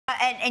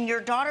And your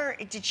daughter,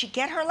 did she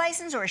get her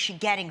license or is she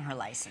getting her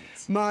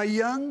license? My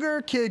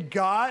younger kid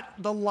got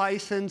the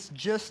license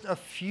just a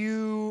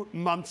few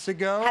months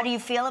ago. How do you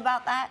feel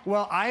about that?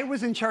 Well, I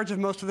was in charge of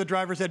most of the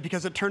driver's ed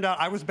because it turned out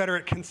I was better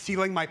at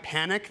concealing my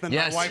panic than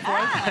my wife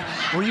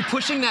was. Were you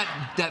pushing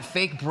that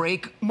fake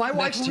brake? My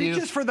wife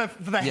reaches for the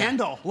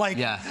handle, like,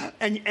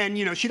 and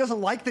you know, she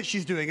doesn't like that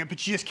she's doing it, but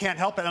she just can't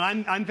help it.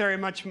 And I'm very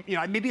much, you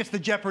know, maybe it's the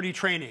Jeopardy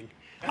training.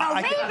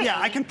 Maybe.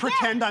 I can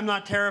pretend I'm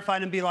not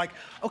terrified and be like,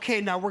 okay,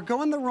 now we're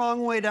going the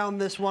wrong way down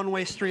this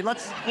one-way street.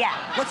 Let's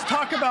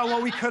talk about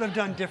what we could have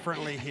done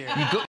differently here.